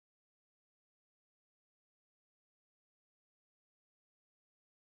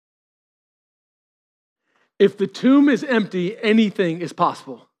If the tomb is empty, anything is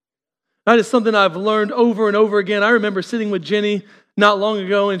possible. That is something I've learned over and over again. I remember sitting with Jenny not long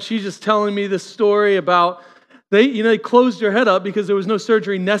ago, and she's just telling me this story about they closed her head up because there was no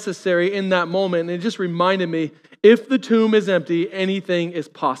surgery necessary in that moment. And it just reminded me, if the tomb is empty, anything is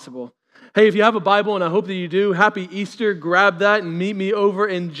possible. Hey, if you have a Bible, and I hope that you do, happy Easter. Grab that and meet me over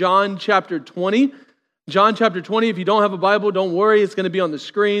in John chapter 20. John chapter 20. If you don't have a Bible, don't worry. It's going to be on the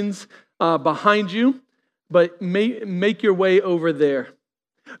screens behind you. But make your way over there.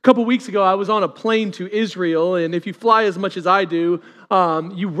 A couple weeks ago, I was on a plane to Israel, and if you fly as much as I do,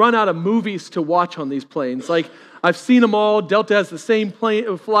 you run out of movies to watch on these planes. Like, I've seen them all. Delta has the same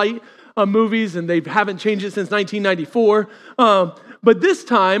flight movies, and they haven't changed it since 1994. But this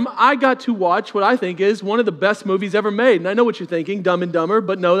time, I got to watch what I think is one of the best movies ever made. And I know what you're thinking, Dumb and Dumber,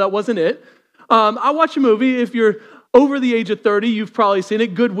 but no, that wasn't it. I watched a movie, if you're over the age of 30, you've probably seen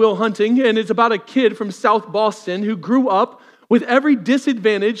it, Good Will Hunting, and it's about a kid from South Boston who grew up with every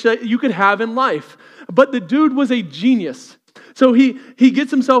disadvantage that you could have in life. But the dude was a genius. So he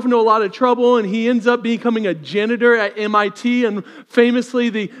gets himself into a lot of trouble, and he ends up becoming a janitor at MIT, and famously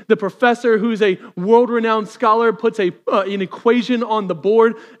the professor, who's a world-renowned scholar, puts an equation on the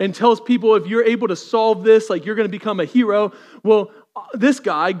board and tells people, if you're able to solve this, like, you're going to become a hero. Well, this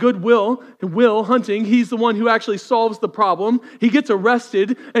guy, Will Hunting, he's the one who actually solves the problem. He gets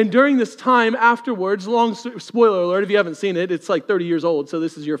arrested, and during this time afterwards, long spoiler alert, if you haven't seen it, it's like 30 years old, so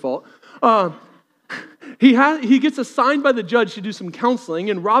this is your fault. He gets assigned by the judge to do some counseling,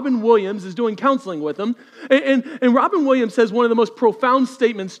 and Robin Williams is doing counseling with him. And Robin Williams says one of the most profound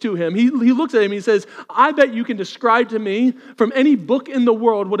statements to him. He looks at him and he says, I bet you can describe to me from any book in the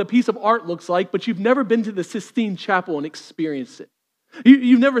world what a piece of art looks like, but you've never been to the Sistine Chapel and experienced it.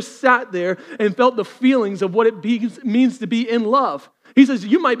 You've never sat there and felt the feelings of what it means to be in love. He says,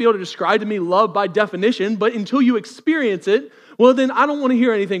 you might be able to describe to me love by definition, but until you experience it, well, then I don't want to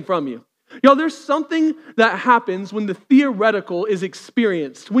hear anything from you. Y'all, there's something that happens when the theoretical is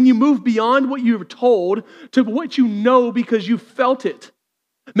experienced, when you move beyond what you're told to what you know because you felt it.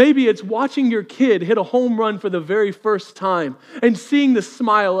 Maybe it's watching your kid hit a home run for the very first time and seeing the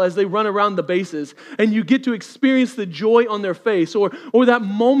smile as they run around the bases, and you get to experience the joy on their face, or that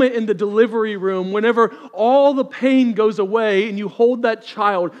moment in the delivery room whenever all the pain goes away and you hold that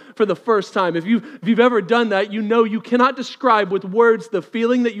child for the first time. If you've ever done that, you know you cannot describe with words the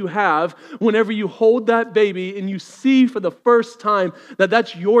feeling that you have whenever you hold that baby and you see for the first time that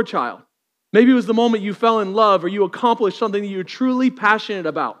that's your child. Maybe it was the moment you fell in love or you accomplished something that you're truly passionate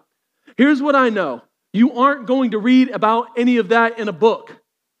about. Here's what I know. You aren't going to read about any of that in a book.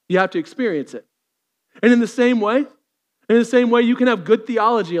 You have to experience it. And in the same way, you can have good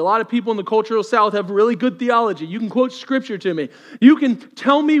theology. A lot of people in the cultural South have really good theology. You can quote scripture to me. You can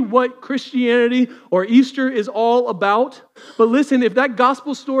tell me what Christianity or Easter is all about. But listen, if that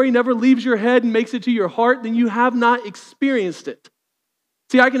gospel story never leaves your head and makes it to your heart, then you have not experienced it.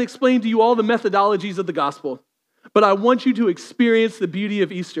 See, I can explain to you all the methodologies of the gospel, but I want you to experience the beauty of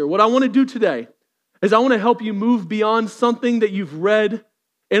Easter. What I want to do today is I want to help you move beyond something that you've read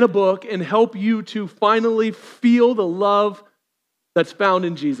in a book and help you to finally feel the love that's found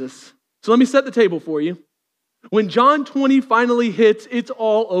in Jesus. So let me set the table for you. When John 20 finally hits, it's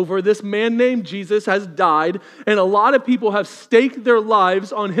all over. This man named Jesus has died, and a lot of people have staked their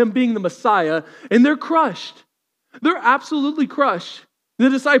lives on him being the Messiah, and they're crushed. They're absolutely crushed. The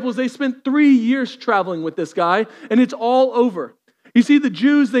disciples, they spent 3 years traveling with this guy, and it's all over. You see, the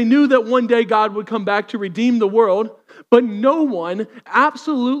Jews, they knew that one day God would come back to redeem the world, but no one,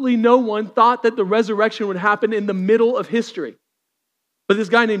 absolutely no one, thought that the resurrection would happen in the middle of history. But this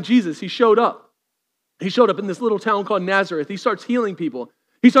guy named Jesus, he showed up. He showed up in this little town called Nazareth. He starts healing people.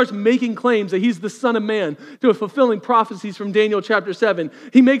 He starts making claims that he's the Son of Man, to fulfilling prophecies from Daniel chapter 7.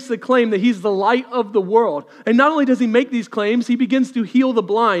 He makes the claim that he's the light of the world. And not only does he make these claims, he begins to heal the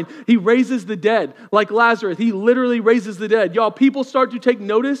blind. He raises the dead, like Lazarus. He literally raises the dead. Y'all, people start to take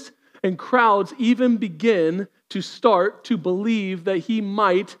notice, and crowds even begin to start to believe that he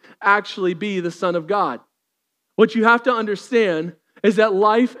might actually be the Son of God. What you have to understand is that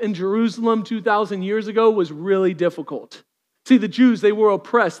life in Jerusalem 2,000 years ago was really difficult. See, the Jews, they were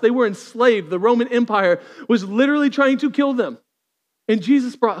oppressed. They were enslaved. The Roman Empire was literally trying to kill them. And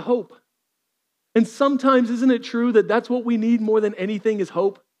Jesus brought hope. And sometimes, isn't it true that that's what we need more than anything is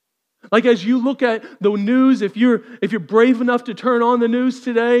hope? Like, as you look at the news, if you're brave enough to turn on the news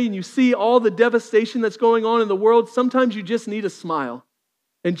today and you see all the devastation that's going on in the world, sometimes you just need a smile.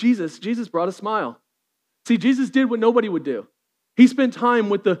 And Jesus brought a smile. See, Jesus did what nobody would do. He spent time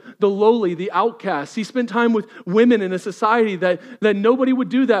with the lowly, the outcasts. He spent time with women in a society that nobody would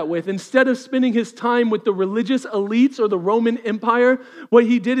do that with. Instead of spending his time with the religious elites or the Roman Empire, what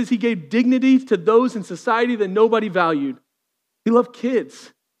he did is he gave dignity to those in society that nobody valued. He loved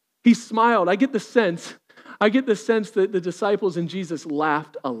kids. He smiled. I get the sense that the disciples and Jesus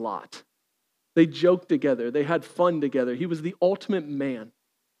laughed a lot. They joked together. They had fun together. He was the ultimate man.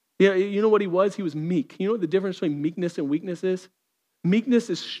 Yeah, you know what he was? He was meek. You know what the difference between meekness and weakness is? Meekness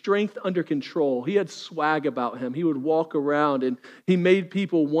is strength under control. He had swag about him. He would walk around and he made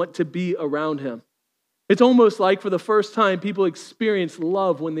people want to be around him. It's almost like for the first time, people experienced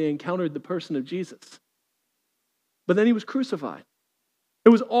love when they encountered the person of Jesus. But then he was crucified. It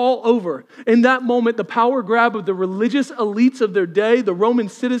was all over. In that moment, the power grab of the religious elites of their day, the Roman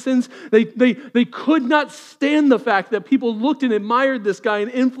citizens, they could not stand the fact that people looked and admired this guy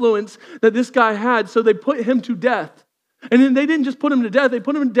and influence that this guy had, so they put him to death. And then they didn't just put him to death, they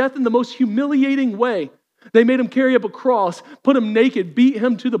put him to death in the most humiliating way. They made him carry up a cross, put him naked, beat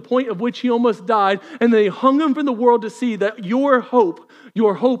him to the point of which he almost died, and they hung him for the world to see that your hope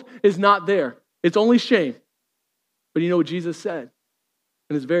is not there. It's only shame. But you know what Jesus said?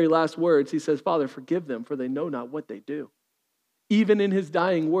 In his very last words, he says, Father, forgive them, for they know not what they do. Even in his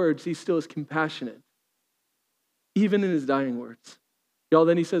dying words, he still is compassionate. Even in his dying words. Y'all,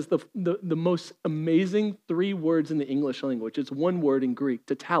 then he says the most amazing 3 words in the English language. It's 1 word in Greek,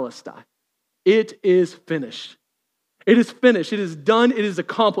 tetelestai. It is finished. It is finished. It is done. It is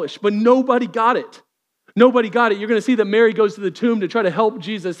accomplished. But nobody got it. Nobody got it. You're going to see that Mary goes to the tomb to try to help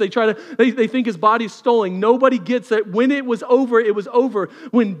Jesus. They think his body's stolen. Nobody gets that when it was over, it was over.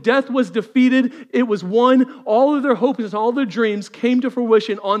 When death was defeated, it was won. All of their hopes and all their dreams came to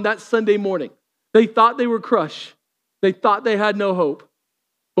fruition on that Sunday morning. They thought they were crushed. They thought they had no hope.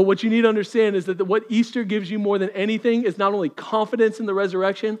 But what you need to understand is that what Easter gives you more than anything is not only confidence in the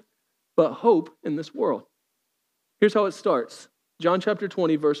resurrection, but hope in this world. Here's how it starts. John chapter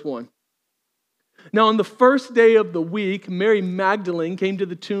 20, verse 1. Now on the first day of the week, Mary Magdalene came to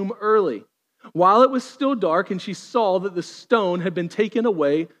the tomb early, while it was still dark, and she saw that the stone had been taken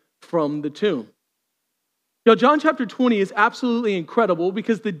away from the tomb. Now, John chapter 20 is absolutely incredible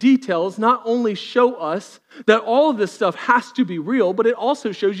because the details not only show us that all of this stuff has to be real, but it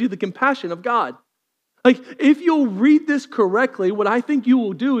also shows you the compassion of God. Like, if you'll read this correctly, what I think you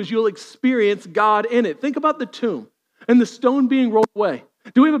will do is you'll experience God in it. Think about the tomb and the stone being rolled away.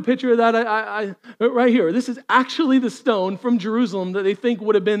 Do we have a picture of that? Right here. This is actually the stone from Jerusalem that they think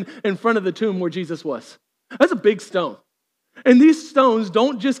would have been in front of the tomb where Jesus was. That's a big stone. And these stones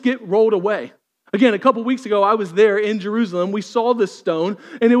don't just get rolled away. Again, a couple weeks ago, I was there in Jerusalem. We saw this stone,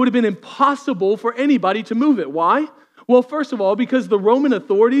 and it would have been impossible for anybody to move it. Why? Well, first of all, because the Roman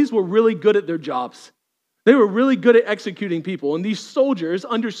authorities were really good at their jobs. They were really good at executing people, and these soldiers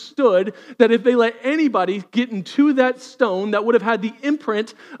understood that if they let anybody get into that stone that would have had the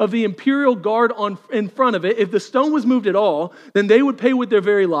imprint of the imperial guard in front of it, if the stone was moved at all, then they would pay with their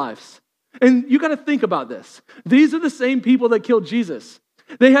very lives. And you got to think about this. These are the same people that killed Jesus.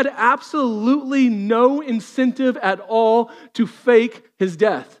 They had absolutely no incentive at all to fake his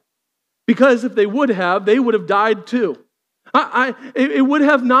death. Because if they would have, they would have died too. It would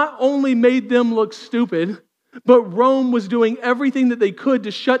have not only made them look stupid, but Rome was doing everything that they could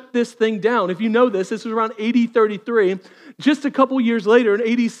to shut this thing down. If you know this was around AD 33. Just a couple years later,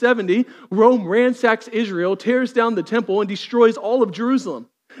 in AD 70, Rome ransacks Israel, tears down the temple, and destroys all of Jerusalem.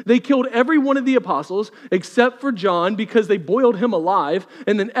 They killed every one of the apostles except for John because they boiled him alive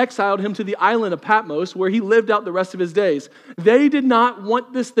and then exiled him to the island of Patmos where he lived out the rest of his days. They did not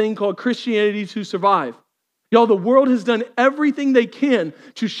want this thing called Christianity to survive. Y'all, the world has done everything they can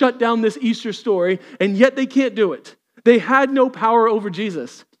to shut down this Easter story, and yet they can't do it. They had no power over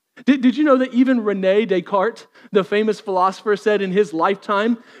Jesus. Did you know that even René Descartes, the famous philosopher, said in his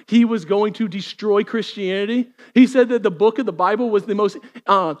lifetime he was going to destroy Christianity? He said that the book of the Bible was the most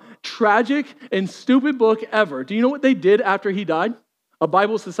tragic and stupid book ever. Do you know what they did after he died? A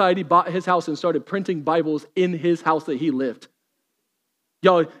Bible society bought his house and started printing Bibles in his house that he lived.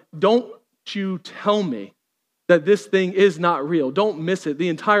 Y'all, don't you tell me that this thing is not real. Don't miss it. The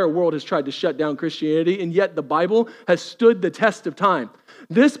entire world has tried to shut down Christianity, and yet the Bible has stood the test of time.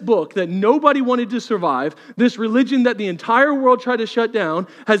 This book that nobody wanted to survive, this religion that the entire world tried to shut down,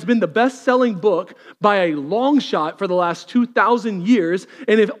 has been the best-selling book by a long shot for the last 2,000 years.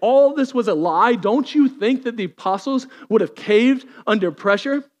 And if all this was a lie, don't you think that the apostles would have caved under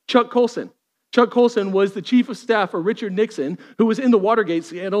pressure? Chuck Colson was the chief of staff for Richard Nixon, who was in the Watergate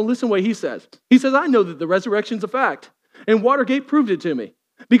scandal. Listen to what he says. He says, I know that the resurrection's a fact, and Watergate proved it to me.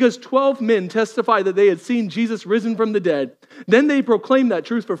 Because 12 men testified that they had seen Jesus risen from the dead. Then they proclaimed that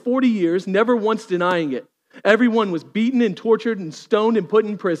truth for 40 years, never once denying it. Everyone was beaten and tortured and stoned and put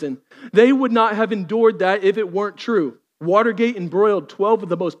in prison. They would not have endured that if it weren't true. Watergate embroiled 12 of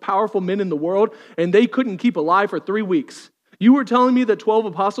the most powerful men in the world, and they couldn't keep alive for 3 weeks. You were telling me that 12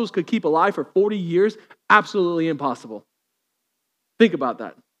 apostles could keep alive for 40 years? Absolutely impossible. Think about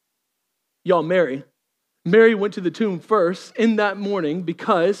that. Y'all, Mary went to the tomb first in that morning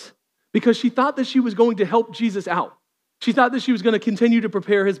because she thought that she was going to help Jesus out. She thought that she was going to continue to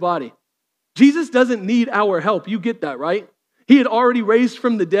prepare his body. Jesus doesn't need our help. You get that, right? He had already raised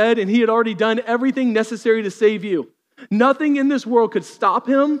from the dead, and he had already done everything necessary to save you. Nothing in this world could stop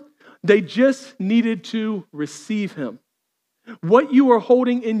him. They just needed to receive him. What you are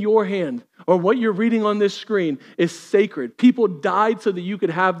holding in your hand or what you're reading on this screen is sacred. People died so that you could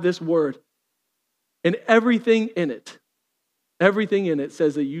have this word. And everything in it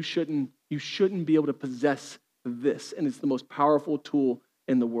says that you shouldn't be able to possess this. And it's the most powerful tool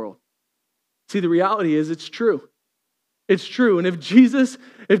in the world. See, the reality is it's true. It's true. And if Jesus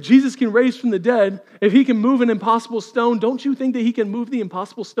can raise from the dead, if he can move an impossible stone, don't you think that he can move the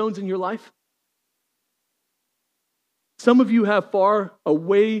impossible stones in your life? Some of you have a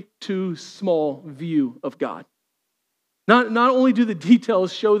way too small view of God. Not only do the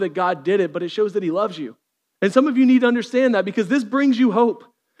details show that God did it, but it shows that he loves you. And some of you need to understand that because this brings you hope.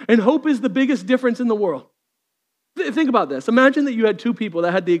 And hope is the biggest difference in the world. Think about this. Imagine that you had two people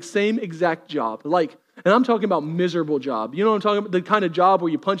that had the same exact job. And I'm talking about miserable job. You know what I'm talking about? The kind of job where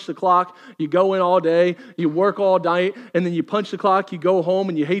you punch the clock, you go in all day, you work all night, and then you punch the clock, you go home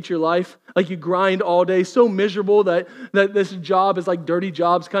and you hate your life. Like you grind all day, so miserable that this job is like dirty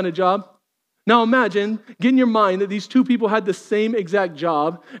jobs kind of job. Now imagine, get in your mind that these two people had the same exact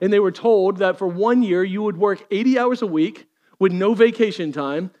job, and they were told that for 1 year you would work 80 hours a week with no vacation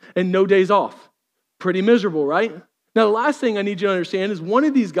time and no days off. Pretty miserable, right? Now, the last thing I need you to understand is one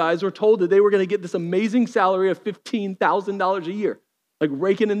of these guys were told that they were going to get this amazing salary of $15,000 a year, like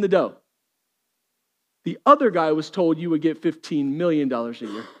raking in the dough. The other guy was told you would get $15 million a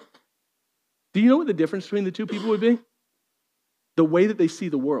year. Do you know what the difference between the two people would be? The way that they see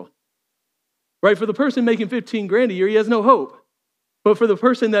the world. Right? For the person making 15 grand a year, he has no hope. But for the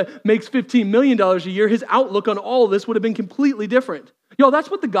person that makes $15 million a year, his outlook on all of this would have been completely different. Y'all, that's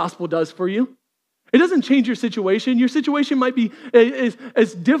what the gospel does for you. It doesn't change your situation. Your situation might be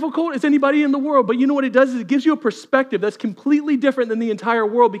as difficult as anybody in the world, but you know what it does is it gives you a perspective that's completely different than the entire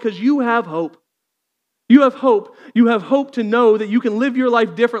world because you have hope. You have hope. You have hope to know that you can live your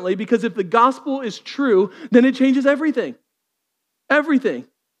life differently because if the gospel is true, then it changes everything. Everything.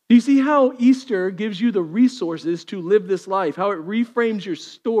 Do you see how Easter gives you the resources to live this life, how it reframes your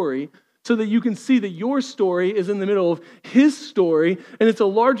story so that you can see that your story is in the middle of his story and it's a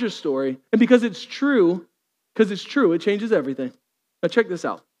larger story. And because it's true, it changes everything. Now check this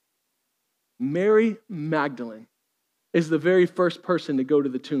out. Mary Magdalene is the very first person to go to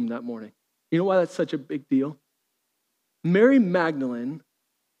the tomb that morning. You know why that's such a big deal? Mary Magdalene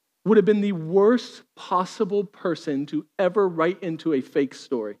would have been the worst possible person to ever write into a fake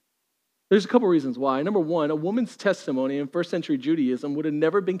story. There's a couple reasons why. Number one, a woman's testimony in first century Judaism would have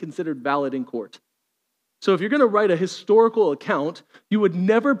never been considered valid in court. So if you're going to write a historical account, you would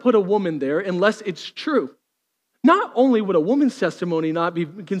never put a woman there unless it's true. Not only would a woman's testimony not be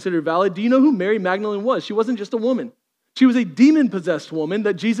considered valid, do you know who Mary Magdalene was? She wasn't just a woman. She was a demon-possessed woman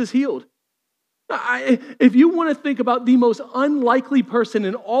that Jesus healed. If you want to think about the most unlikely person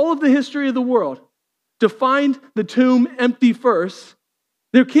in all of the history of the world to find the tomb empty first,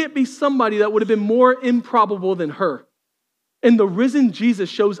 there can't be somebody that would have been more improbable than her. And the risen Jesus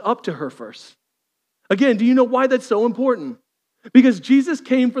shows up to her first. Again, do you know why that's so important? Because Jesus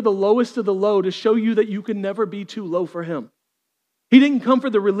came for the lowest of the low to show you that you can never be too low for him. He didn't come for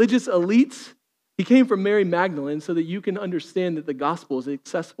the religious elites. He came for Mary Magdalene so that you can understand that the gospel is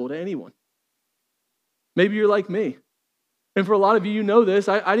accessible to anyone. Maybe you're like me. And for a lot of you, you know this.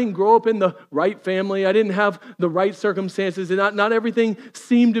 I didn't grow up in the right family. I didn't have the right circumstances. And not everything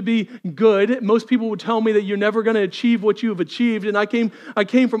seemed to be good. Most people would tell me that you're never going to achieve what you have achieved. And I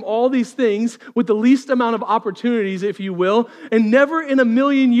came from all these things with the least amount of opportunities, if you will. And never in a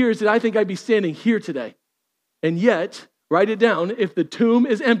million years did I think I'd be standing here today. And yet, write it down, if the tomb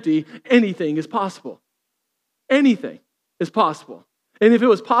is empty, anything is possible. Anything is possible. And if it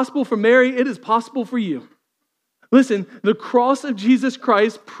was possible for Mary, it is possible for you. Listen, the cross of Jesus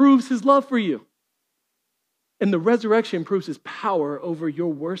Christ proves his love for you. And the resurrection proves his power over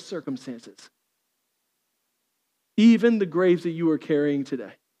your worst circumstances. Even the graves that you are carrying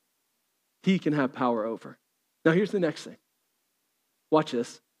today, he can have power over. Now here's the next thing. watch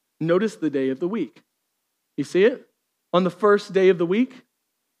this, notice the day of the week. You see it? On the first day of the week.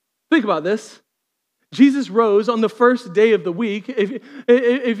 Think about this. Jesus rose on the first day of the week.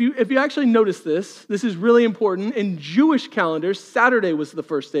 If you actually notice this is really important. In Jewish calendars, Saturday was the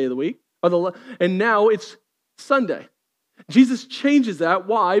first day of the week, and now it's Sunday. Jesus changes that.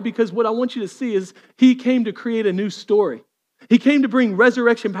 Why? Because what I want you to see is he came to create a new story. He came to bring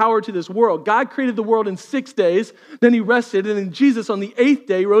resurrection power to this world. God created the world in 6 days, then he rested, and then Jesus on the 8th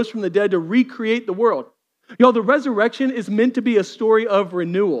day rose from the dead to recreate the world. Y'all, the resurrection is meant to be a story of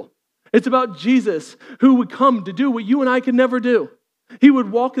renewal. It's about Jesus who would come to do what you and I could never do. He would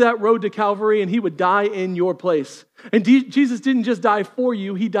walk that road to Calvary and he would die in your place. And Jesus didn't just die for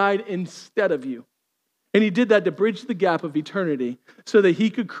you, he died instead of you. And he did that to bridge the gap of eternity so that he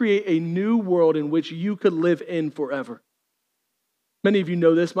could create a new world in which you could live in forever. Many of you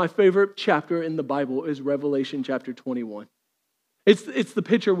know this. My favorite chapter in the Bible is Revelation chapter 21. It's the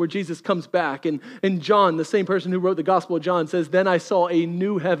picture where Jesus comes back, and John, the same person who wrote the Gospel of John, says, "Then I saw a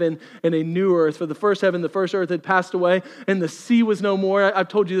new heaven and a new earth. For the first heaven, the first earth had passed away, and the sea was no more." I've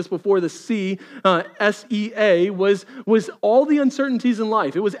told you this before. The sea, S-E-A, was all the uncertainties in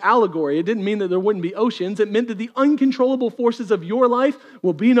life. It was allegory. It didn't mean that there wouldn't be oceans. It meant that the uncontrollable forces of your life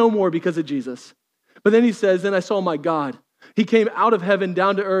will be no more because of Jesus. But then he says, "Then I saw my God. He came out of heaven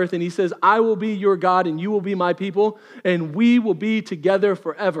down to earth, and he says, I will be your God, and you will be my people, and we will be together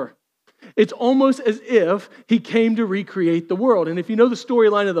forever." It's almost as if he came to recreate the world. And if you know the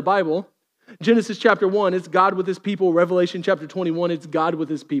storyline of the Bible, Genesis chapter 1, it's God with his people. Revelation chapter 21, it's God with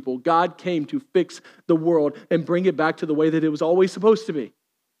his people. God came to fix the world and bring it back to the way that it was always supposed to be.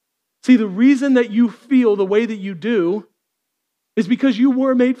 See, the reason that you feel the way that you do is because you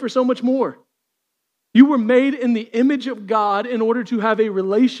were made for so much more. You were made in the image of God in order to have a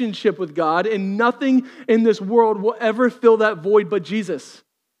relationship with God, and nothing in this world will ever fill that void but Jesus.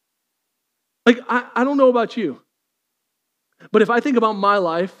 Like, I don't know about you, but if I think about my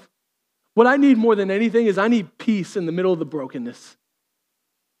life, what I need more than anything is I need peace in the middle of the brokenness.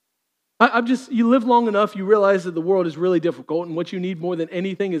 You live long enough, you realize that the world is really difficult, and what you need more than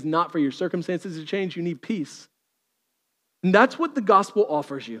anything is not for your circumstances to change, you need peace. And that's what the gospel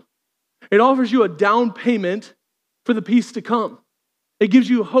offers you. It offers you a down payment for the peace to come. It gives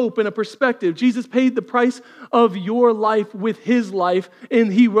you hope and a perspective. Jesus paid the price of your life with his life,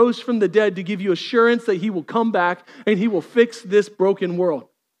 and he rose from the dead to give you assurance that he will come back and he will fix this broken world.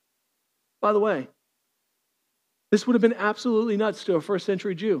 By the way, this would have been absolutely nuts to a first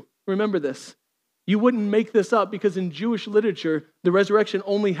century Jew. Remember this. You wouldn't make this up because in Jewish literature, the resurrection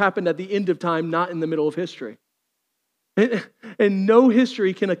only happened at the end of time, not in the middle of history. And no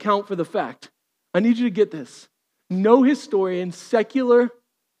history can account for the fact. I need you to get this. No historian, secular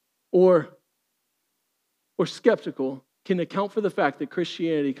or skeptical, can account for the fact that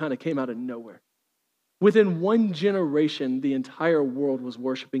Christianity kind of came out of nowhere. Within one generation, the entire world was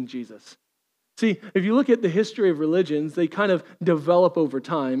worshiping Jesus. See, if you look at the history of religions, they kind of develop over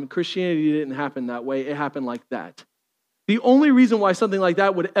time. Christianity didn't happen that way. It happened like that. The only reason why something like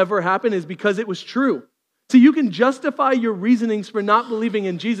that would ever happen is because it was true. So you can justify your reasonings for not believing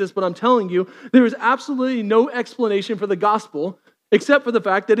in Jesus, but I'm telling you, there is absolutely no explanation for the gospel except for the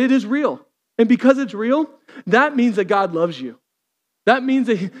fact that it is real. And because it's real, that means that God loves you. That means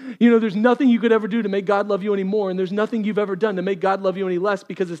that, there's nothing you could ever do to make God love you anymore, and there's nothing you've ever done to make God love you any less,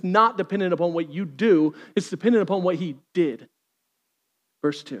 because it's not dependent upon what you do, it's dependent upon what he did.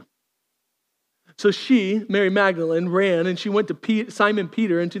 Verse 2. So she, Mary Magdalene, ran and she went to Simon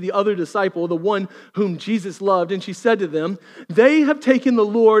Peter and to the other disciple, the one whom Jesus loved, and she said to them, "They have taken the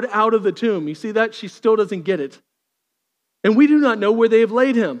Lord out of the tomb." You see that? She still doesn't get it. "And we do not know where they have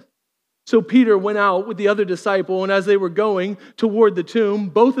laid him." So Peter went out with the other disciple, and as they were going toward the tomb,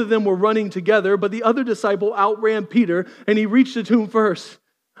 both of them were running together, but the other disciple outran Peter, and he reached the tomb first.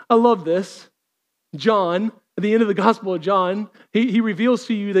 I love this. John, at the end of the Gospel of John, he reveals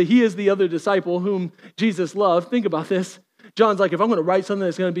to you that he is the other disciple whom Jesus loved. Think about this. John's like, if I'm going to write something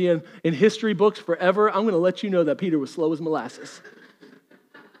that's going to be in history books forever, I'm going to let you know that Peter was slow as molasses.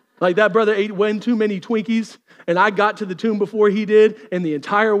 Like, that brother ate way too many Twinkies, and I got to the tomb before he did, and the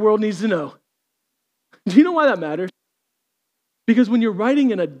entire world needs to know. Do you know why that matters? Because when you're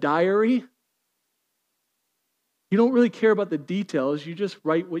writing in a diary, you don't really care about the details. You just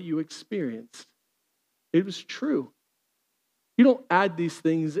write what you experienced. It was true. You don't add these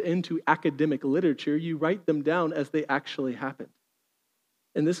things into academic literature. You write them down as they actually happened.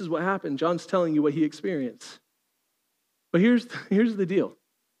 And this is what happened. John's telling you what he experienced. But here's the deal.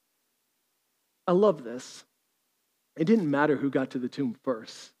 I love this. It didn't matter who got to the tomb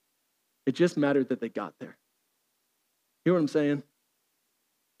first. It just mattered that they got there. You know what I'm saying?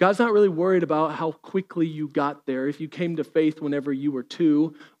 God's not really worried about how quickly you got there, if you came to faith whenever you were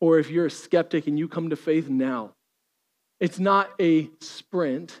 2, or if you're a skeptic and you come to faith now. It's not a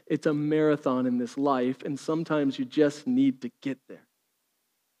sprint, it's a marathon in this life, and sometimes you just need to get there.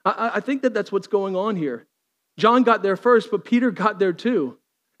 I think that that's what's going on here. John got there first, but Peter got there too.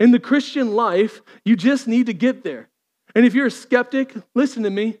 In the Christian life, you just need to get there. And if you're a skeptic, listen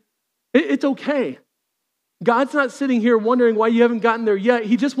to me, it's okay. God's not sitting here wondering why you haven't gotten there yet.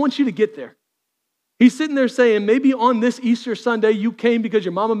 He just wants you to get there. He's sitting there saying, maybe on this Easter Sunday, you came because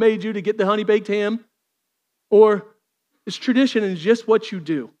your mama made you to get the honey-baked ham, or it's tradition and it's just what you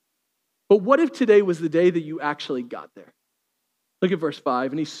do. But what if today was the day that you actually got there? Look at verse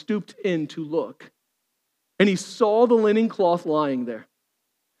 5. And he stooped in to look, and he saw the linen cloth lying there.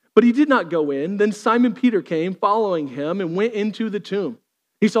 But he did not go in. Then Simon Peter came, following him, and went into the tomb.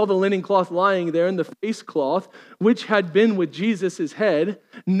 He saw the linen cloth lying there, and the face cloth, which had been with Jesus' head,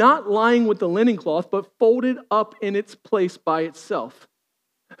 not lying with the linen cloth, but folded up in its place by itself.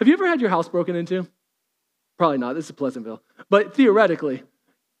 Have you ever had your house broken into? Probably not. This is Pleasantville. But theoretically,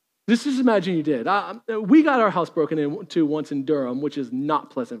 just imagine you did. We got our house broken into once in Durham, which is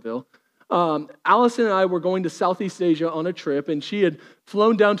not Pleasantville. Allison and I were going to Southeast Asia on a trip, and she had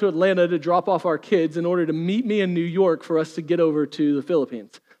flown down to Atlanta to drop off our kids in order to meet me in New York for us to get over to the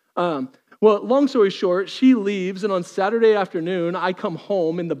Philippines. Well, long story short, she leaves, and on Saturday afternoon, I come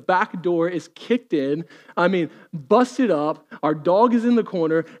home, and the back door is kicked in. Busted up. Our dog is in the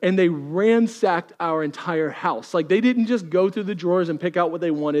corner, and they ransacked our entire house. Like, they didn't just go through the drawers and pick out what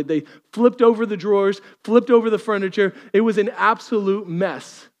they wanted. They flipped over the drawers, flipped over the furniture. It was an absolute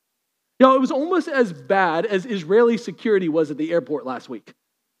mess. It was almost as bad as Israeli security was at the airport last week.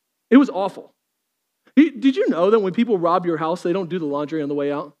 It was awful. Did you know that when people rob your house, they don't do the laundry on the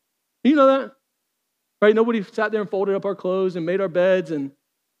way out? You know that? Right? Nobody sat there and folded up our clothes and made our beds. And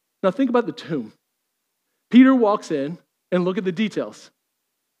now think about the tomb. Peter walks in and look at the details.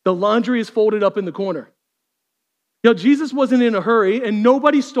 The laundry is folded up in the corner. Jesus wasn't in a hurry, and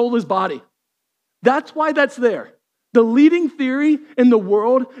nobody stole his body. That's why that's there. The leading theory in the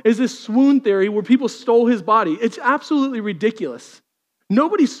world is this swoon theory where people stole his body. It's absolutely ridiculous.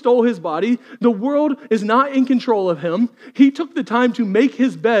 Nobody stole his body. The world is not in control of him. He took the time to make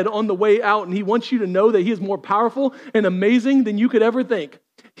his bed on the way out, and he wants you to know that he is more powerful and amazing than you could ever think.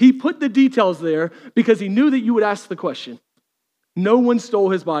 He put the details there because he knew that you would ask the question. No one stole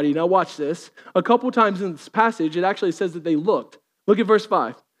his body. Now watch this. A couple times in this passage, it actually says that they looked. Look at verse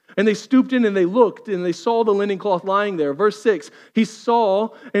 5. And they stooped in and they looked and they saw the linen cloth lying there. Verse 6, he saw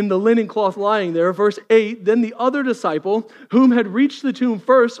in the linen cloth lying there. Verse 8, then the other disciple whom had reached the tomb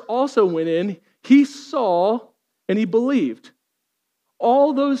first also went in. He saw and he believed.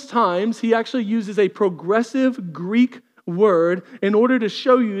 All those times he actually uses a progressive Greek word in order to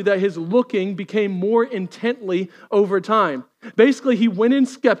show you that his looking became more intently over time. Basically, he went in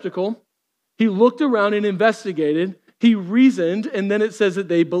skeptical. He looked around and investigated. He reasoned, and then it says that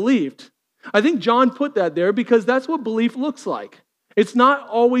they believed. I think John put that there because that's what belief looks like. It's not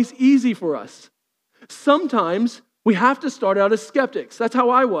always easy for us. Sometimes we have to start out as skeptics. That's how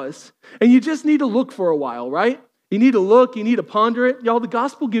I was. And you just need to look for a while, right? You need to look, you need to ponder it. Y'all, the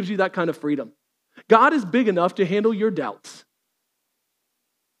gospel gives you that kind of freedom. God is big enough to handle your doubts.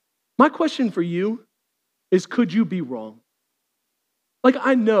 My question for you is, could you be wrong? Like,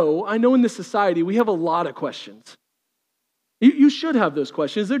 I know in this society, we have a lot of questions. You should have those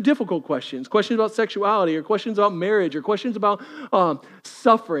questions. They're difficult questions. Questions about sexuality, or questions about marriage, or questions about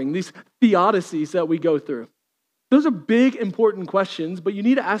suffering, these theodicies that we go through. Those are big, important questions, but you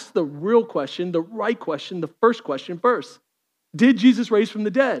need to ask the real question, the right question, the first question first. Did Jesus raise from the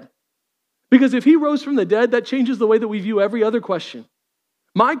dead? Because if he rose from the dead, that changes the way that we view every other question.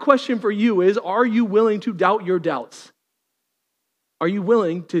 My question for you is, are you willing to doubt your doubts? Are you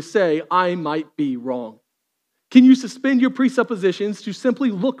willing to say, I might be wrong? Can you suspend your presuppositions to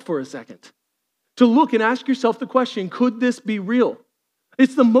simply look for a second? To look and ask yourself the question, could this be real?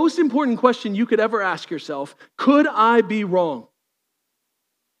 It's the most important question you could ever ask yourself. Could I be wrong?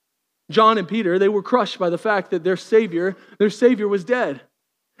 John and Peter, they were crushed by the fact that their Savior was dead.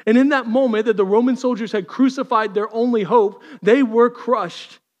 And in that moment that the Roman soldiers had crucified their only hope, they were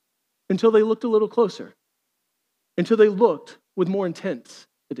crushed until they looked a little closer, until they looked with more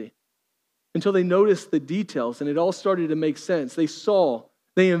intensity, until they noticed the details and it all started to make sense. They saw,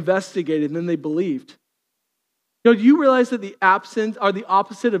 they investigated, and then they believed. Do you realize that the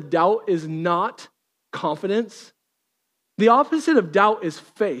opposite of doubt is not confidence? The opposite of doubt is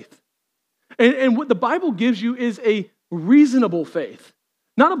faith. And what the Bible gives you is a reasonable faith,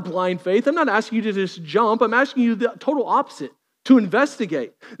 not a blind faith. I'm not asking you to just jump. I'm asking you the total opposite. to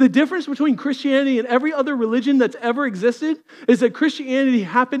investigate. The difference between Christianity and every other religion that's ever existed is that Christianity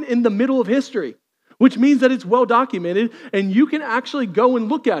happened in the middle of history, which means that it's well documented and you can actually go and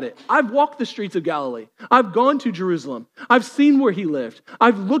look at it. I've walked the streets of Galilee. I've gone to Jerusalem. I've seen where he lived.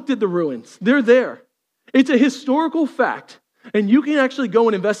 I've looked at the ruins. They're there. It's a historical fact, and you can actually go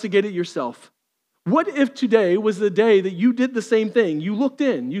and investigate it yourself. What if today was the day that you did the same thing? You looked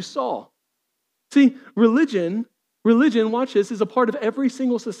in, you saw. See, religion, watch this, is a part of every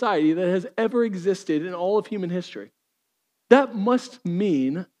single society that has ever existed in all of human history. That must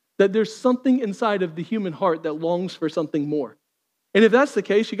mean that there's something inside of the human heart that longs for something more. And if that's the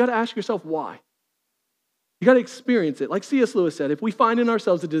case, you got to ask yourself why. You got to experience it. Like C.S. Lewis said, if we find in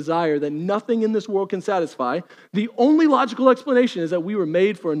ourselves a desire that nothing in this world can satisfy, the only logical explanation is that we were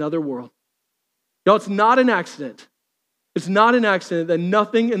made for another world. Y'all, it's not an accident. It's not an accident that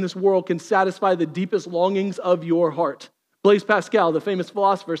nothing in this world can satisfy the deepest longings of your heart. Blaise Pascal, the famous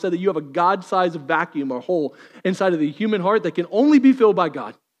philosopher, said that you have a God-sized vacuum or hole inside of the human heart that can only be filled by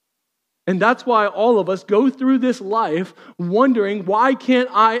God. And that's why all of us go through this life wondering, why can't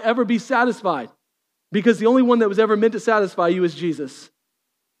I ever be satisfied? Because the only one that was ever meant to satisfy you is Jesus.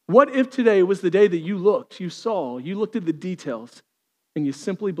 What if today was the day that you looked, you saw, you looked at the details, and you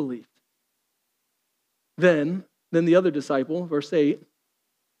simply believed? Then the other disciple, verse 8,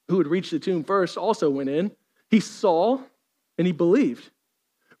 who had reached the tomb first, also went in. He saw and he believed.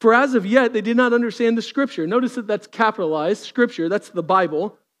 For as of yet, they did not understand the scripture. Notice that that's capitalized, scripture, that's the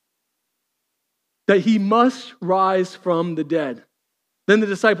Bible, that he must rise from the dead. Then the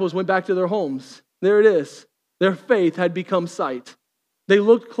disciples went back to their homes. There it is. Their faith had become sight. They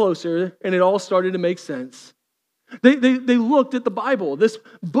looked closer, and it all started to make sense. They looked at the Bible, this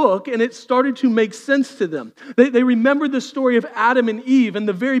book, and it started to make sense to them. They remembered the story of Adam and Eve in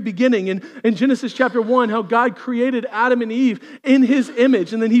the very beginning in Genesis chapter 1, how God created Adam and Eve in his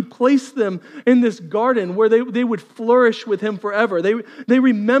image, and then he placed them in this garden where they would flourish with him forever. They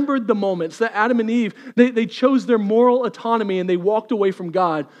remembered the moments that Adam and Eve, they chose their moral autonomy and they walked away from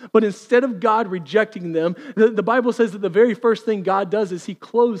God. But instead of God rejecting them, the Bible says that the very first thing God does is he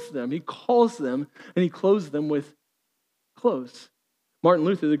clothes them. He calls them, and he clothes them with clothes. Martin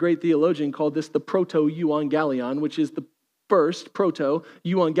Luther, the great theologian, called this the proto-euangelion, which is the first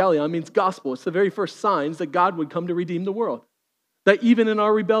proto-euangelion, means gospel. It's the very first signs that God would come to redeem the world. That even in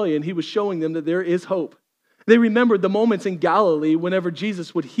our rebellion, he was showing them that there is hope. They remembered the moments in Galilee whenever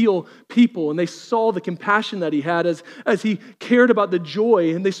Jesus would heal people, and they saw the compassion that he had as he cared about the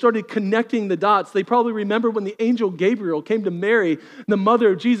joy, and they started connecting the dots. They probably remember when the angel Gabriel came to Mary, the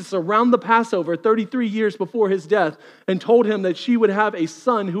mother of Jesus, around the Passover 33 years before his death, and told him that she would have a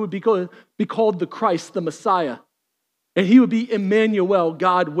son who would be called the Christ, the Messiah, and he would be Emmanuel,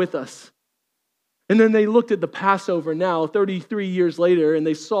 God with us. And then they looked at the Passover now, 33 years later, and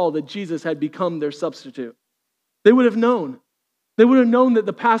they saw that Jesus had become their substitute. They would have known. They would have known that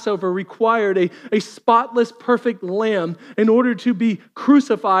the Passover required a spotless, perfect lamb in order to be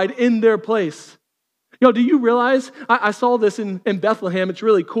crucified in their place. Yo, do you realize, I saw this in Bethlehem, it's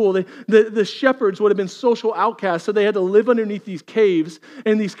really cool. The shepherds would have been social outcasts, so they had to live underneath these caves,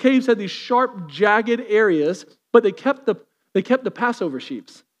 and these caves had these sharp, jagged areas, but they kept the Passover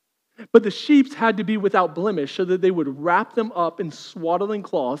sheeps. But the sheep had to be without blemish so that they would wrap them up in swaddling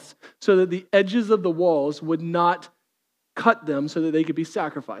cloths so that the edges of the walls would not cut them so that they could be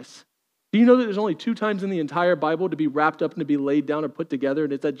sacrificed. Do you know that there's only 2 times in the entire Bible to be wrapped up and to be laid down or put together,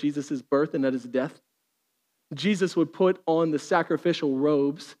 and it's at Jesus' birth and at his death? Jesus would put on the sacrificial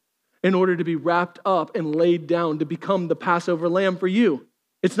robes in order to be wrapped up and laid down to become the Passover lamb for you.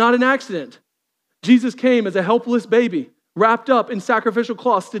 It's not an accident. Jesus came as a helpless baby, wrapped up in sacrificial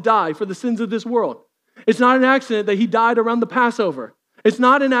cloths to die for the sins of this world. It's not an accident that he died around the Passover. It's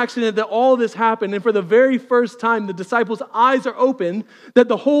not an accident that all this happened, and for the very first time, the disciples' eyes are open that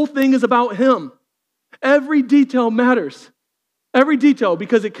the whole thing is about him. Every detail matters. Every detail,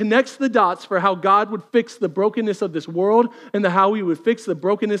 because it connects the dots for how God would fix the brokenness of this world and how he would fix the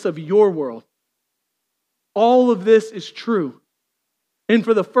brokenness of your world. All of this is true. And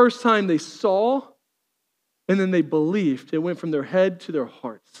for the first time, they saw, and then they believed. It went from their head to their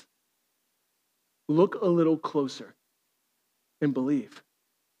hearts. Look a little closer and believe.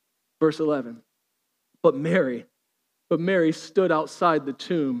 Verse 11. But Mary stood outside the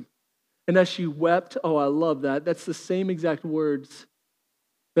tomb. And as she wept, oh, I love that. That's the same exact words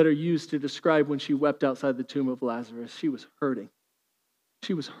that are used to describe when she wept outside the tomb of Lazarus. She was hurting.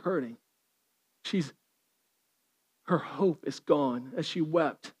 She was hurting. Her hope is gone. As she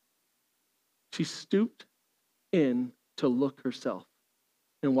wept, she stooped in to look herself.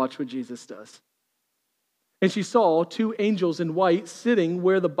 And watch what Jesus does. And she saw two angels in white sitting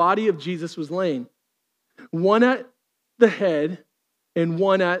where the body of Jesus was laying, one at the head and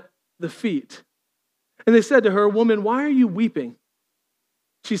one at the feet. And they said to her, "Woman, why are you weeping?"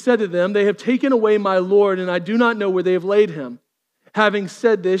 She said to them, "They have taken away my Lord, and I do not know where they have laid him." Having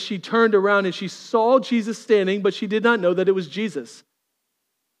said this, she turned around and she saw Jesus standing, but she did not know that it was Jesus.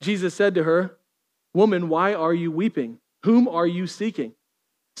 Jesus said to her, "Woman, why are you weeping? Whom are you seeking?"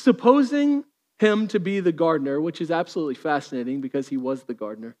 Supposing him to be the gardener, which is absolutely fascinating because he was the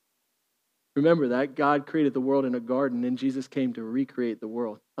gardener. Remember that God created the world in a garden and Jesus came to recreate the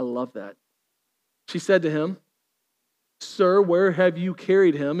world. I love that. She said to him, "Sir, where have you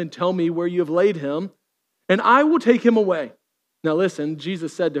carried him? And tell me where you have laid him, and I will take him away." Now listen,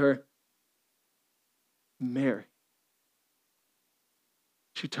 Jesus said to her, "Mary."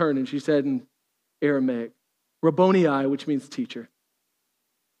 She turned and she said in Aramaic, "Rabboni," which means teacher.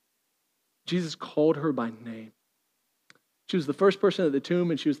 Jesus called her by name. She was the first person at the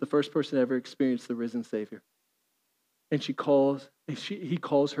tomb, and she was the first person to ever experience the risen Savior. And he calls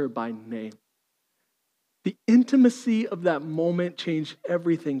her by name. The intimacy of that moment changed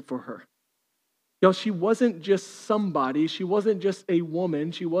everything for her. Y'all, she wasn't just somebody. She wasn't just a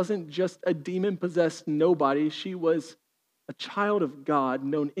woman. She wasn't just a demon-possessed nobody. She was a child of God,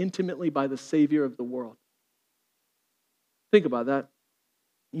 known intimately by the Savior of the world. Think about that.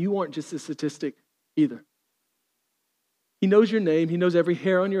 You aren't just a statistic either. He knows your name. He knows every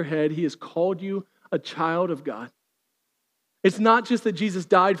hair on your head. He has called you a child of God. It's not just that Jesus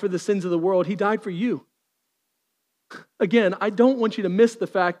died for the sins of the world. He died for you. Again, I don't want you to miss the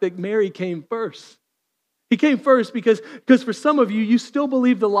fact that Mary came first. He came first because for some of you, you still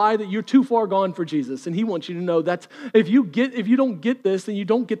believe the lie that you're too far gone for Jesus. And he wants you to know that if you don't get this, then you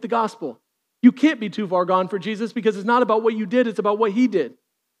don't get the gospel. You can't be too far gone for Jesus because it's not about what you did, it's about what he did.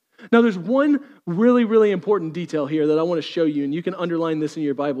 Now, there's one really, really important detail here that I want to show you, and you can underline this in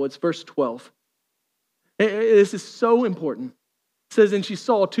your Bible. It's verse 12. This is so important. It says, "And she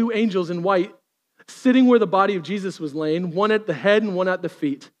saw two angels in white sitting where the body of Jesus was laying, one at the head and one at the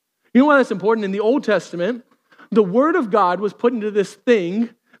feet." You know why that's important? In the Old Testament, the Word of God was put into this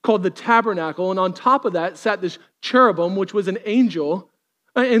thing called the tabernacle, and on top of that sat this cherubim, which was an angel,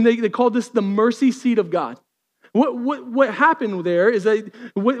 and they called this the mercy seat of God. What happened there is that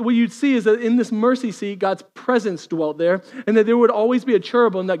what you'd see is that in this mercy seat, God's presence dwelt there, and that there would always be a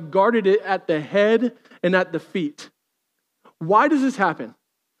cherubim that guarded it at the head and at the feet. Why does this happen?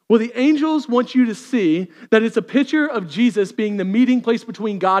 Well, the angels want you to see that it's a picture of Jesus being the meeting place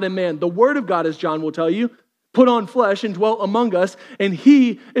between God and man. The Word of God, as John will tell you, put on flesh and dwelt among us, and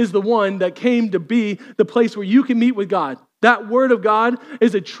he is the one that came to be the place where you can meet with God. That Word of God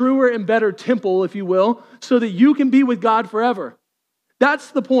is a truer and better temple, if you will, so that you can be with God forever.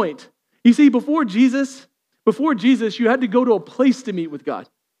 That's the point. You see, before Jesus, you had to go to a place to meet with God.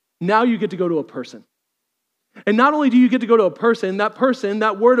 Now you get to go to a person. And not only do you get to go to a person,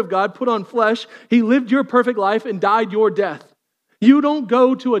 that Word of God put on flesh, he lived your perfect life and died your death. You don't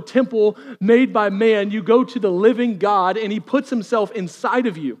go to a temple made by man, you go to the living God, and he puts himself inside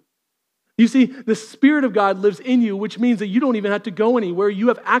of you. You see, the Spirit of God lives in you, which means that you don't even have to go anywhere. You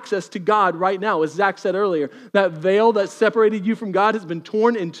have access to God right now. As Zach said earlier, that veil that separated you from God has been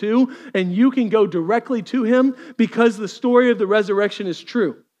torn in two, and you can go directly to him because the story of the resurrection is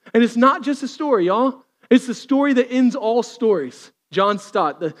true. And it's not just a story, y'all. It's the story that ends all stories. John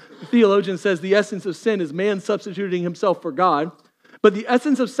Stott, the theologian, says the essence of sin is man substituting himself for God, but the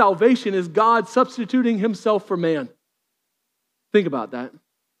essence of salvation is God substituting himself for man. Think about that.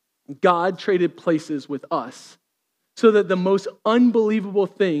 God traded places with us so that the most unbelievable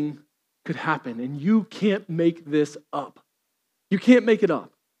thing could happen, and you can't make this up. You can't make it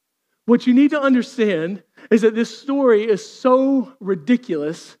up. What you need to understand is that this story is so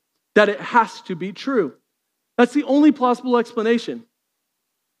ridiculous that it has to be true. That's the only plausible explanation.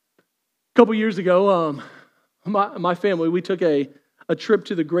 A couple years ago, my family, we took a trip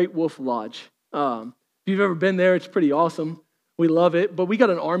to the Great Wolf Lodge. If you've ever been there, it's pretty awesome. We love it, but we got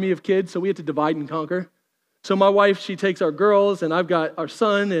an army of kids, so we had to divide and conquer. So my wife, she takes our girls, and I've got our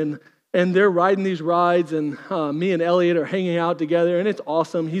son, and they're riding these rides, and me and Elliot are hanging out together, and it's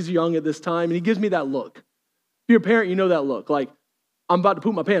awesome. He's young at this time, and he gives me that look. If you're a parent, you know that look, like, I'm about to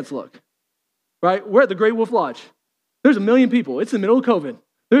poop my pants look. Right? We're at the Great Wolf Lodge. There's 1 million people. It's in the middle of COVID.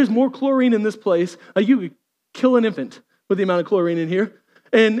 There's more chlorine in this place. You could kill an infant with the amount of chlorine in here.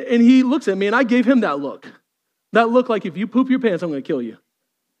 And he looks at me, and I gave him that look. That look like, if you poop your pants, I'm going to kill you.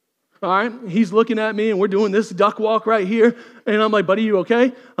 All right? He's looking at me, and we're doing this duck walk right here. And I'm like, buddy, you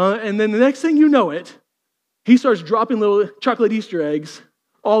okay? And then the next thing you know it, he starts dropping little chocolate Easter eggs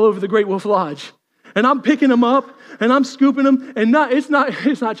all over the Great Wolf Lodge. And I'm picking them up and I'm scooping them. And it's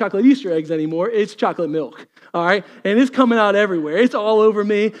not chocolate Easter eggs anymore. It's chocolate milk. All right. And it's coming out everywhere. It's all over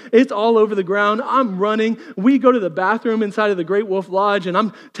me. It's all over the ground. I'm running. We go to the bathroom inside of the Great Wolf Lodge and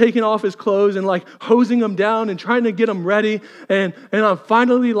I'm taking off his clothes and like hosing them down and trying to get them ready. And I'm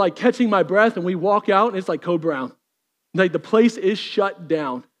finally like catching my breath and we walk out and it's like Code Brown. Like the place is shut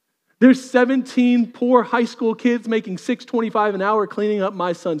down. There's 17 poor high school kids making $6.25 an hour cleaning up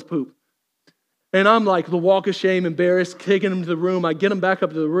my son's poop. And I'm like the walk of shame, embarrassed, taking him to the room. I get him back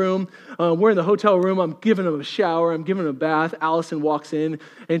up to the room. We're in the hotel room. I'm giving him a shower. I'm giving him a bath. Allison walks in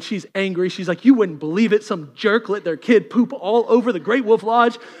and she's angry. She's like, you wouldn't believe it. Some jerk let their kid poop all over the Great Wolf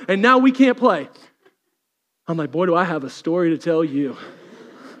Lodge and now we can't play. I'm like, boy, do I have a story to tell you.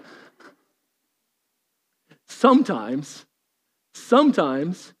 Sometimes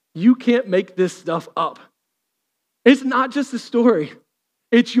you can't make this stuff up. It's not just a story.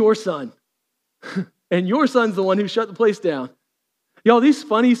 It's your son. And your son's the one who shut the place down. Y'all, these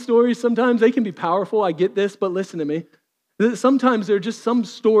funny stories, sometimes they can be powerful. I get this, but listen to me. Sometimes they're just some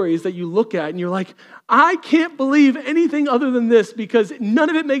stories that you look at and you're like, I can't believe anything other than this because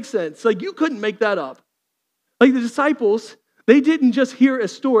none of it makes sense. Like you couldn't make that up. Like the disciples, they didn't just hear a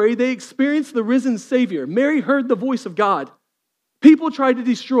story. They experienced the risen Savior. Mary heard the voice of God. People tried to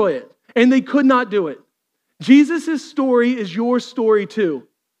destroy it and they could not do it. Jesus' story is your story too.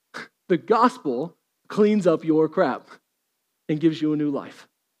 The gospel cleans up your crap and gives you a new life.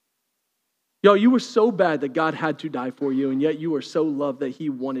 Yo, you were so bad that God had to die for you, and yet you were so loved that he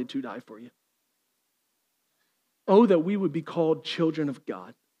wanted to die for you. Oh, that we would be called children of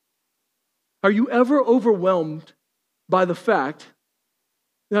God. Are you ever overwhelmed by the fact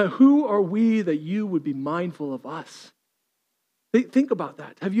that who are we that you would be mindful of us? Think about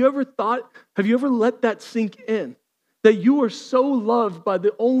that. Have you ever let that sink in? That you are so loved by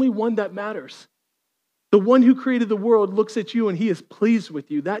the only one that matters. The one who created the world looks at you and he is pleased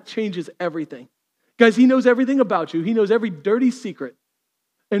with you. That changes everything. Guys, he knows everything about you. He knows every dirty secret.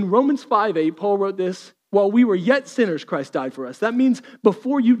 In Romans 5:8, Paul wrote this, while we were yet sinners, Christ died for us. That means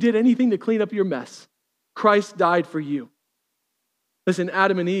before you did anything to clean up your mess, Christ died for you. Listen,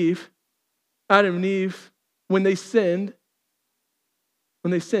 Adam and Eve, when they sinned,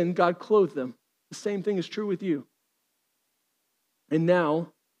 God clothed them. The same thing is true with you. And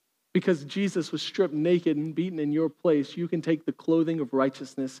now, because Jesus was stripped naked and beaten in your place, you can take the clothing of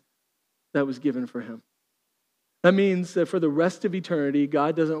righteousness that was given for him. That means that for the rest of eternity,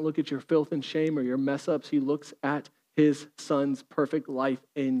 God doesn't look at your filth and shame or your mess ups. He looks at his son's perfect life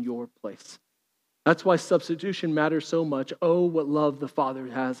in your place. That's why substitution matters so much. Oh, what love the Father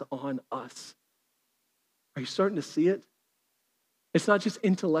has on us. Are you starting to see it? It's not just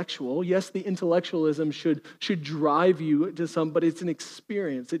intellectual. Yes, the intellectualism should drive you to some, but it's an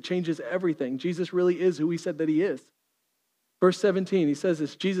experience. It changes everything. Jesus really is who he said that he is. Verse 17, he says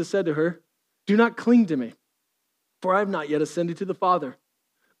this, Jesus said to her, do not cling to me, for I have not yet ascended to the Father.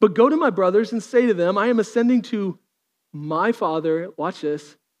 But go to my brothers and say to them, I am ascending to my Father, watch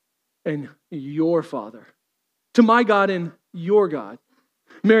this, and your Father, to my God and your God.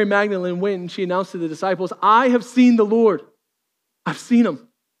 Mary Magdalene went and she announced to the disciples, I have seen the Lord. I've seen him.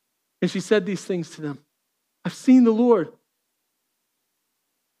 And she said these things to them. I've seen the Lord.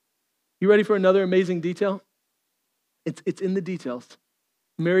 You ready for another amazing detail? It's in the details.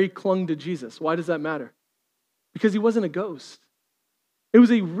 Mary clung to Jesus. Why does that matter? Because he wasn't a ghost. It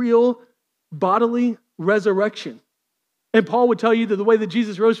was a real bodily resurrection. And Paul would tell you that the way that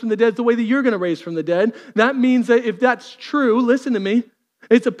Jesus rose from the dead is the way that you're going to raise from the dead. That means that if that's true, listen to me,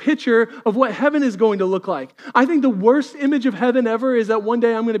 it's a picture of what heaven is going to look like. I think the worst image of heaven ever is that one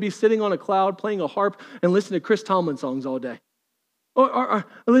day I'm going to be sitting on a cloud playing a harp and listening to Chris Tomlin songs all day.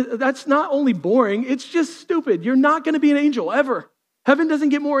 That's not only boring, it's just stupid. You're not going to be an angel ever. Heaven doesn't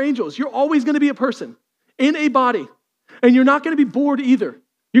get more angels. You're always going to be a person in a body. And you're not going to be bored either.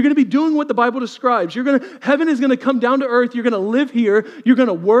 You're going to be doing what the Bible describes. Heaven is going to come down to earth. You're going to live here. You're going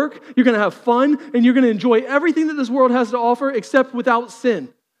to work. You're going to have fun. And you're going to enjoy everything that this world has to offer except without sin.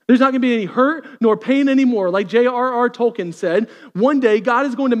 There's not going to be any hurt nor pain anymore. Like J.R.R. Tolkien said, one day God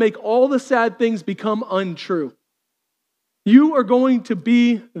is going to make all the sad things become untrue. You are going to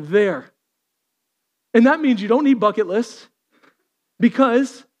be there. And that means you don't need bucket lists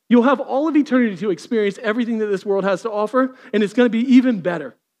because you'll have all of eternity to experience everything that this world has to offer, and it's going to be even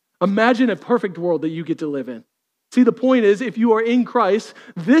better. Imagine a perfect world that you get to live in. See, the point is, if you are in Christ,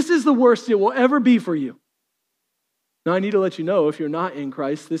 this is the worst it will ever be for you. Now, I need to let you know, if you're not in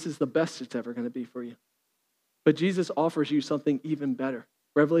Christ, this is the best it's ever going to be for you. But Jesus offers you something even better.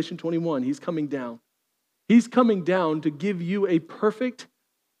 Revelation 21, he's coming down. He's coming down to give you a perfect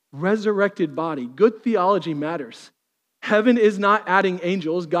resurrected body. Good theology matters. Heaven is not adding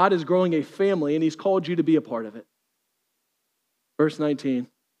angels. God is growing a family, and he's called you to be a part of it. Verse 19.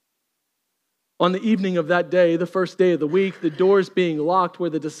 On the evening of that day, the first day of the week, the doors being locked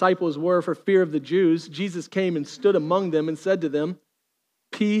where the disciples were for fear of the Jews, Jesus came and stood among them and said to them,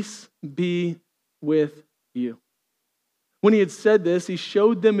 "Peace be with you." When he had said this, he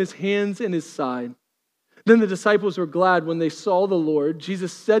showed them his hands and his side. Then the disciples were glad when they saw the Lord.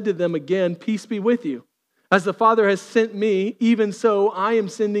 Jesus said to them again, "Peace be with you. As the Father has sent me, even so I am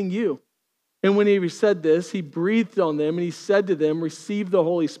sending you." And when he said this, he breathed on them and he said to them, "Receive the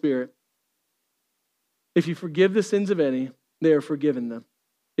Holy Spirit. If you forgive the sins of any, they are forgiven them.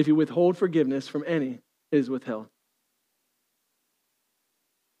 If you withhold forgiveness from any, it is withheld."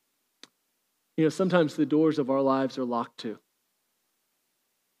 You know, sometimes the doors of our lives are locked too.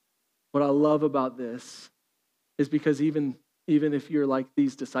 What I love about this is because even if you're like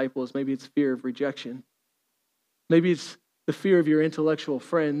these disciples, maybe it's fear of rejection. Maybe it's the fear of your intellectual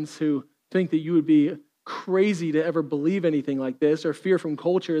friends who think that you would be crazy to ever believe anything like this, or fear from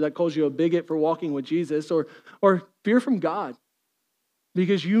culture that calls you a bigot for walking with Jesus, or fear from God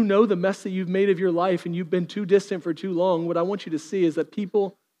because you know the mess that you've made of your life and you've been too distant for too long. What I want you to see is that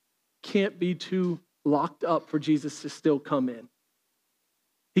people can't be too locked up for Jesus to still come in.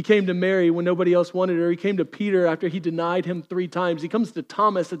 He came to Mary when nobody else wanted her. He came to Peter after he denied him 3 times. He comes to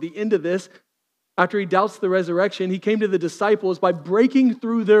Thomas at the end of this after he doubts the resurrection. He came to the disciples by breaking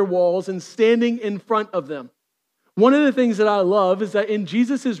through their walls and standing in front of them. One of the things that I love is that in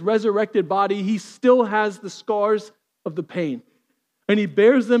Jesus' resurrected body, he still has the scars of the pain. And he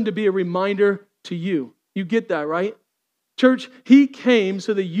bears them to be a reminder to you. You get that, right? Church, he came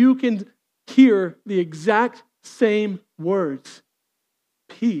so that you can hear the exact same words.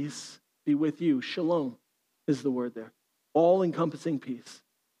 Peace be with you. Shalom is the word there. All-encompassing peace.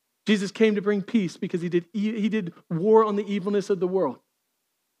 Jesus came to bring peace because he did war on the evilness of the world.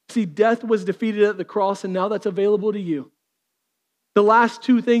 See, death was defeated at the cross, and now that's available to you. The last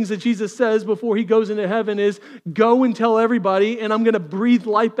 2 things that Jesus says before he goes into heaven is, go and tell everybody, and I'm going to breathe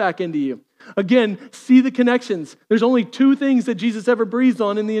life back into you. Again, see the connections. There's only 2 things that Jesus ever breathed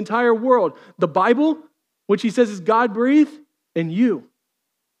on in the entire world. The Bible, which he says is God-breathed, and you.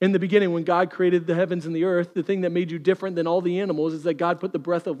 In the beginning, when God created the heavens and the earth, the thing that made you different than all the animals is that God put the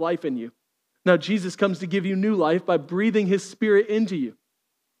breath of life in you. Now, Jesus comes to give you new life by breathing his Spirit into you.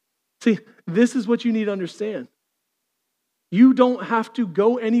 See, this is what you need to understand. You don't have to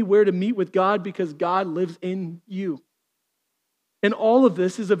go anywhere to meet with God because God lives in you. And all of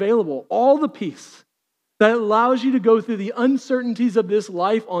this is available. All the peace that allows you to go through the uncertainties of this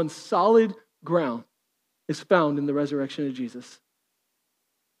life on solid ground is found in the resurrection of Jesus.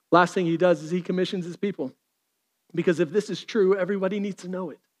 Last thing he does is he commissions his people. Because if this is true, everybody needs to know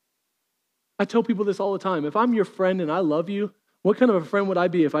it. I tell people this all the time. If I'm your friend and I love you, what kind of a friend would I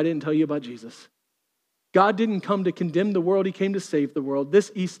be if I didn't tell you about Jesus? God didn't come to condemn the world. He came to save the world. This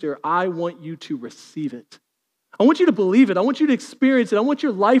Easter, I want you to receive it. I want you to believe it. I want you to experience it. I want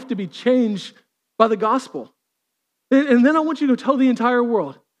your life to be changed by the gospel. And then I want you to tell the entire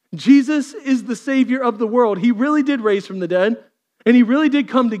world, Jesus is the Savior of the world. He really did raise from the dead. And he really did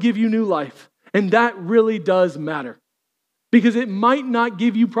come to give you new life. And that really does matter. Because it might not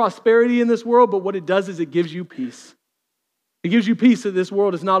give you prosperity in this world, but what it does is it gives you peace. It gives you peace that this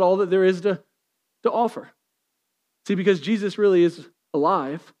world is not all that there is to offer. See, because Jesus really is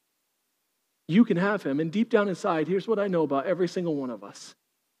alive, you can have him. And deep down inside, here's what I know about every single one of us.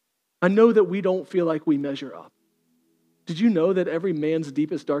 I know that we don't feel like we measure up. Did you know that every man's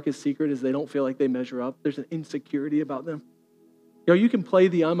deepest, darkest secret is they don't feel like they measure up? There's an insecurity about them. You know, you can play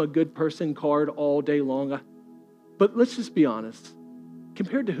the I'm a good person card all day long, but let's just be honest.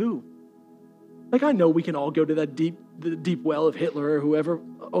 Compared to who? Like, I know we can all go to that deep well of Hitler or whoever.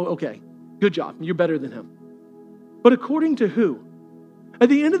 Oh, okay, good job. You're better than him. But according to who? At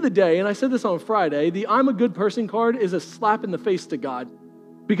the end of the day, and I said this on Friday, the I'm a good person card is a slap in the face to God.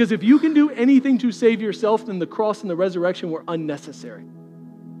 Because if you can do anything to save yourself, then the cross and the resurrection were unnecessary.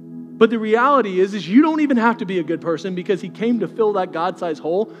 But the reality is you don't even have to be a good person because he came to fill that God-sized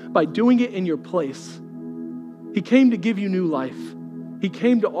hole by doing it in your place. He came to give you new life. He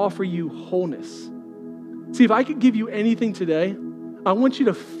came to offer you wholeness. See, if I could give you anything today, I want you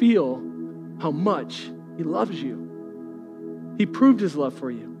to feel how much he loves you. He proved his love for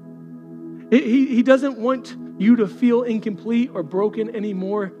you. He doesn't want you to feel incomplete or broken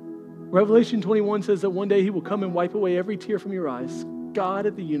anymore. Revelation 21 says that one day he will come and wipe away every tear from your eyes. God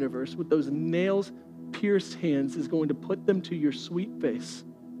of the universe, with those nails-pierced hands, is going to put them to your sweet face.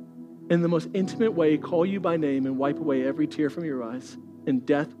 In the most intimate way, call you by name and wipe away every tear from your eyes. and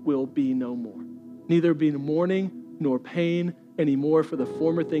death will be no more. Neither be mourning nor pain anymore, for the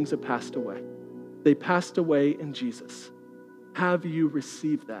former things have passed away. They passed away in Jesus. Have you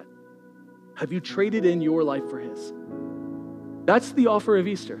received that? Have you traded in your life for his? That's the offer of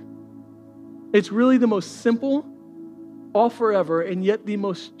Easter. It's really the most simple offer ever, and yet the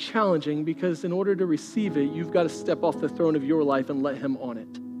most challenging, because in order to receive it, you've got to step off the throne of your life and let him on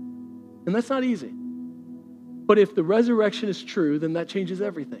it. And that's not easy. But if the resurrection is true, then that changes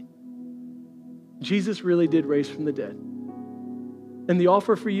everything. Jesus really did raise from the dead. And the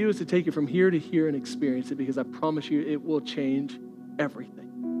offer for you is to take it from here to here and experience it, because I promise you it will change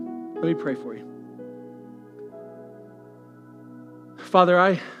everything. Let me pray for you.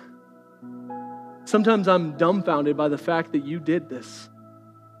 Father, sometimes I'm dumbfounded by the fact that you did this,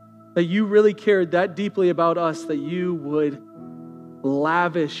 that you really cared that deeply about us, that you would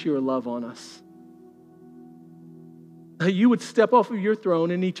lavish your love on us, that you would step off of your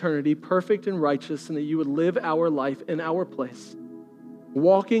throne in eternity, perfect and righteous, and that you would live our life in our place,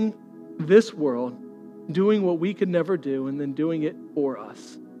 walking this world, doing what we could never do, and then doing it for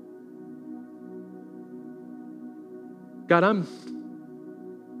us. God, I'm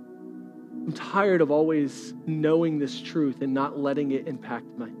tired of always knowing this truth and not letting it impact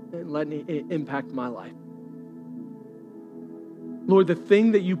my life. Lord, the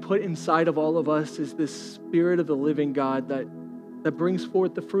thing that you put inside of all of us is this Spirit of the living God that brings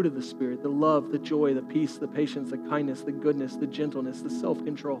forth the fruit of the Spirit, the love, the joy, the peace, the patience, the kindness, the goodness, the gentleness, the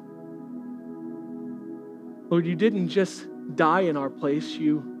self-control. Lord, you didn't just die in our place,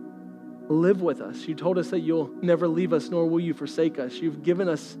 you live with us. You told us that you'll never leave us, nor will you forsake us. You've given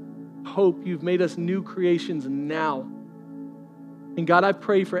us hope. You've made us new creations now. And God, I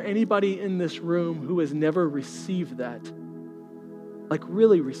pray for anybody in this room who has never received that, like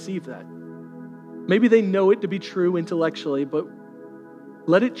really receive that. Maybe they know it to be true intellectually, but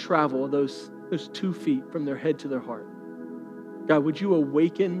let it travel those 2 feet from their head to their heart. God, would you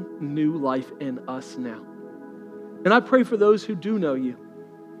awaken new life in us now? And I pray for those who do know you,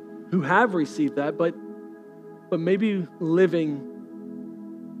 who have received that, but maybe living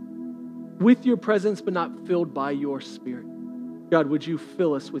with your presence, but not filled by your Spirit. God, would you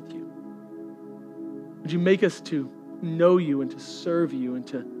fill us with you? Would you make us to know you and to serve you and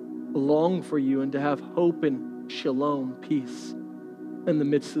to long for you and to have hope and shalom, peace in the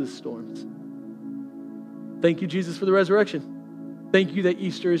midst of the storms? Thank you, Jesus, for the resurrection. Thank you that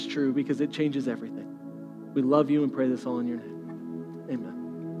Easter is true, because it changes everything. We love you and pray this all in your name. Amen.